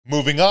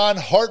Moving on,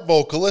 Heart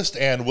vocalist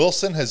Ann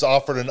Wilson has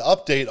offered an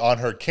update on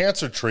her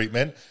cancer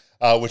treatment,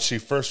 which she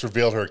first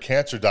revealed her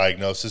cancer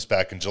diagnosis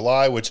back in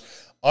July, which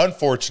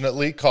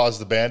unfortunately caused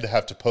the band to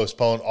have to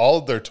postpone all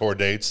of their tour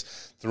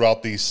dates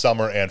throughout the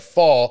summer and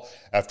fall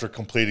after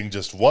completing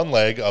just one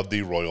leg of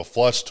the Royal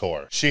Flush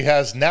Tour. She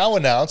has now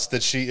announced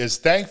that she is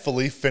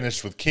thankfully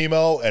finished with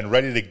chemo and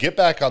ready to get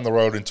back on the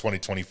road in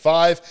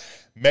 2025,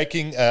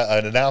 making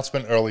an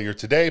announcement earlier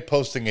today,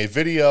 posting a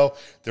video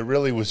that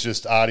really was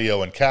just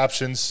audio and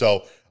captions.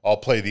 So I'll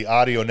play the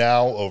audio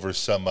now over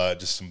some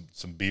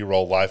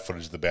B-roll live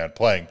footage of the band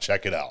playing.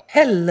 Check it out.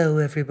 Hello,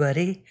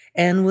 everybody.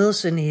 Ann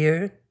Wilson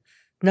here.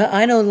 Now,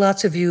 I know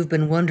lots of you have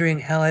been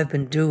wondering how I've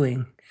been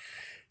doing,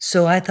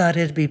 so I thought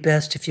it'd be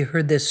best if you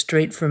heard this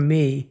straight from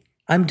me.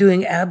 I'm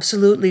doing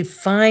absolutely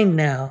fine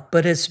now,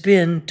 but it's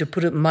been, to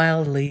put it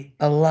mildly,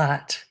 a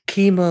lot.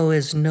 Chemo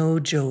is no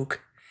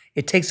joke.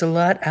 It takes a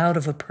lot out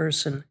of a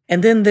person.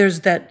 And then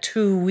there's that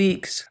 2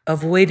 weeks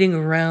of waiting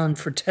around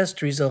for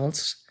test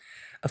results,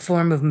 a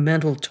form of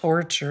mental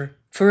torture.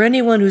 For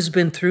anyone who's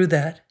been through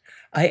that,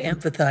 I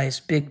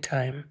empathize big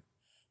time.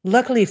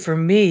 Luckily for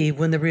me,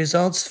 when the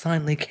results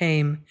finally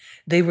came,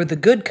 they were the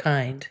good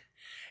kind.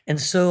 And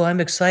so I'm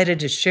excited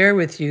to share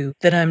with you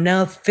that I'm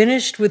now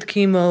finished with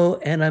chemo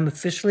and I'm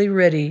officially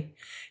ready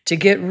to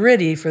get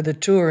ready for the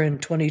tour in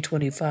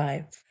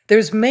 2025.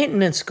 There's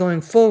maintenance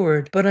going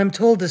forward, but I'm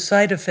told the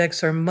side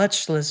effects are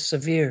much less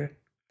severe.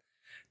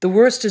 The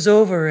worst is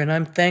over, and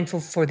I'm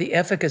thankful for the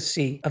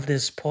efficacy of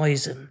this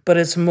poison. But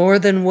it's more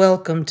than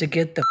welcome to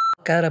get the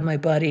f*** out of my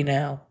body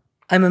now.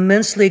 I'm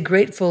immensely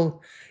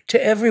grateful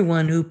to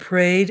everyone who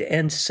prayed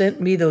and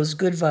sent me those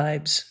good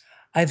vibes.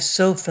 I've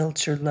so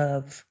felt your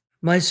love.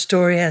 My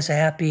story has a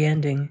happy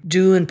ending,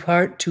 due in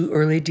part to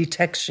early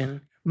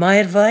detection. My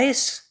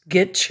advice?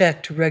 Get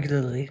checked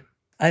regularly.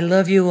 I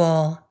love you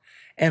all,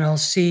 and I'll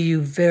see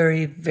you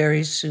very,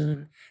 very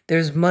soon.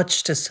 There's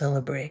much to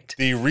celebrate.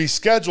 The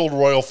rescheduled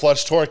Royal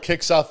Flush Tour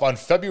kicks off on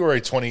February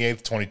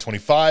 28th,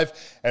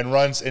 2025 and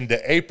runs into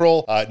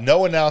April.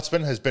 No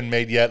announcement has been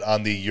made yet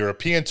on the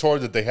European tour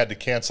that they had to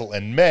cancel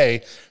in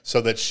May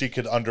so that she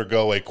could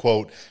undergo a,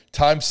 quote,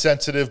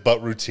 time-sensitive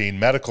but routine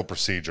medical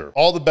procedure.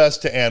 All the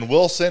best to Ann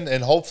Wilson,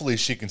 and hopefully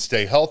she can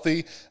stay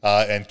healthy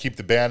and keep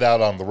the band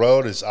out on the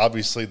road, as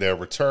obviously their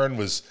return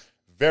was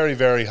very,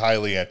 very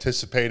highly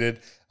anticipated.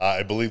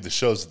 I believe the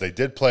shows that they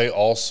did play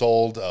all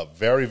sold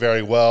very,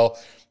 very well.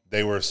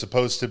 They were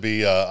supposed to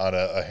be on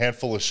a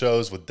handful of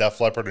shows with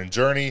Def Leppard and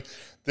Journey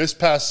this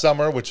past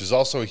summer, which is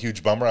also a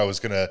huge bummer. I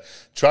was going to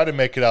try to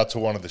make it out to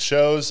one of the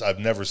shows. I've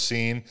never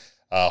seen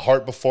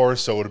Heart before,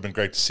 so it would have been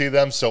great to see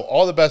them. So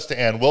all the best to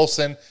Ann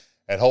Wilson,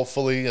 and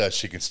hopefully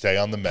she can stay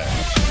on the mend.